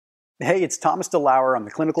Hey, it's Thomas DeLauer. I'm the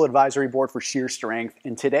Clinical Advisory Board for Sheer Strength,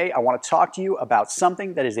 and today I want to talk to you about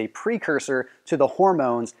something that is a precursor to the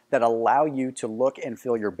hormones that allow you to look and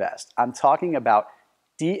feel your best. I'm talking about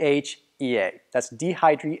DHEA. That's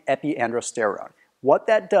dehydroepiandrosterone. What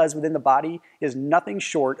that does within the body is nothing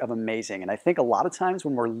short of amazing, and I think a lot of times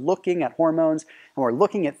when we're looking at hormones and we're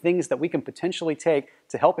looking at things that we can potentially take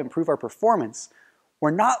to help improve our performance, we're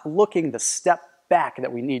not looking the step back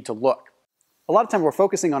that we need to look. A lot of times we're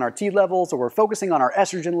focusing on our T levels, or we're focusing on our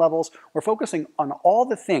estrogen levels. We're focusing on all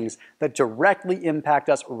the things that directly impact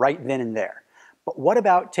us right then and there. But what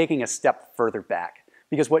about taking a step further back?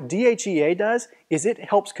 Because what DHEA does is it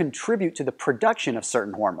helps contribute to the production of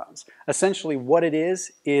certain hormones. Essentially what it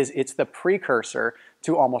is it's the precursor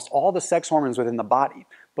to almost all the sex hormones within the body.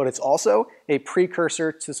 But it's also a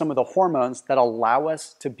precursor to some of the hormones that allow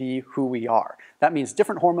us to be who we are. That means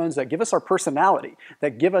different hormones that give us our personality,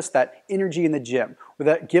 that give us that energy in the gym, or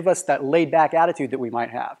that give us that laid-back attitude that we might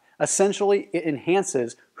have. Essentially, it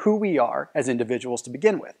enhances who we are as individuals to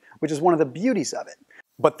begin with, which is one of the beauties of it.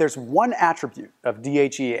 But there's one attribute of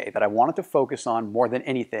DHEA that I wanted to focus on more than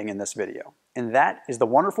anything in this video, and that is the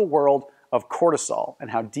wonderful world of cortisol and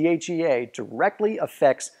how DHEA directly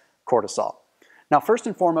affects cortisol. Now, first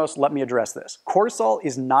and foremost, let me address this. Cortisol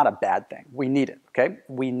is not a bad thing. We need it, okay?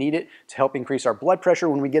 We need it to help increase our blood pressure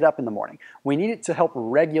when we get up in the morning. We need it to help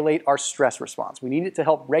regulate our stress response. We need it to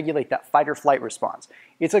help regulate that fight or flight response.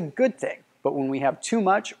 It's a good thing, but when we have too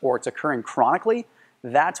much or it's occurring chronically,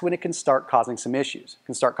 that's when it can start causing some issues. It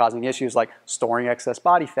can start causing issues like storing excess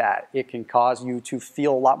body fat. It can cause you to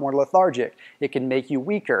feel a lot more lethargic. It can make you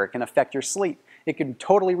weaker. It can affect your sleep. It can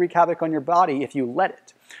totally wreak havoc on your body if you let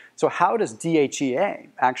it. So how does DHEA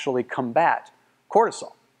actually combat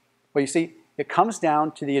cortisol? Well, you see, it comes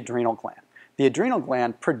down to the adrenal gland. The adrenal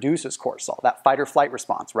gland produces cortisol, that fight or flight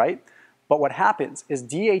response, right? But what happens is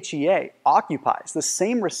DHEA occupies the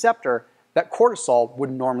same receptor that cortisol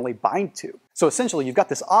would normally bind to. So essentially, you've got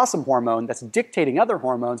this awesome hormone that's dictating other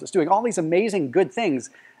hormones, it's doing all these amazing good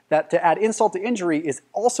things that, to add insult to injury, is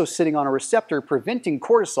also sitting on a receptor preventing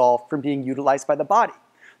cortisol from being utilized by the body.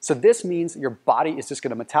 So this means that your body is just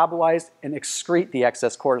going to metabolize and excrete the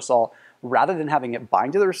excess cortisol rather than having it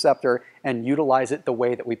bind to the receptor and utilize it the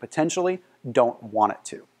way that we potentially don't want it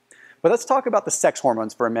to. But let's talk about the sex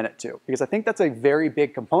hormones for a minute too, because I think that's a very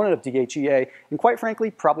big component of DHEA, and quite frankly,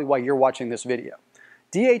 probably why you're watching this video.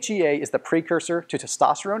 DHEA is the precursor to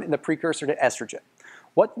testosterone and the precursor to estrogen.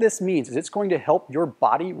 What this means is it's going to help your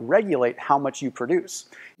body regulate how much you produce.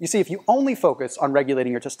 You see, if you only focus on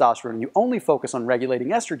regulating your testosterone, you only focus on regulating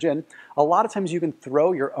estrogen, a lot of times you can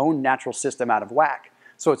throw your own natural system out of whack.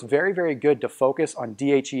 So it's very, very good to focus on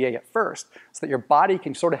DHEA at first so that your body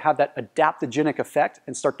can sort of have that adaptogenic effect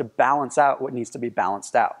and start to balance out what needs to be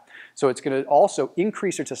balanced out. So it's going to also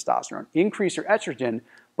increase your testosterone, increase your estrogen,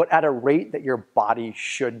 but at a rate that your body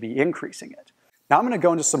should be increasing it. Now I'm going to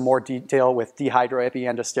go into some more detail with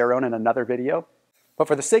dehydroepiandrosterone in another video, but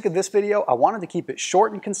for the sake of this video, I wanted to keep it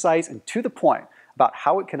short and concise and to the point about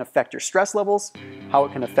how it can affect your stress levels, how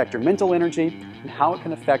it can affect your mental energy, and how it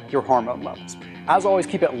can affect your hormone levels. As always,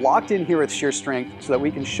 keep it locked in here with Sheer Strength so that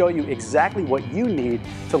we can show you exactly what you need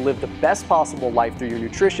to live the best possible life through your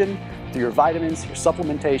nutrition, through your vitamins, your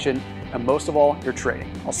supplementation, and most of all, your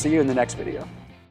training. I'll see you in the next video.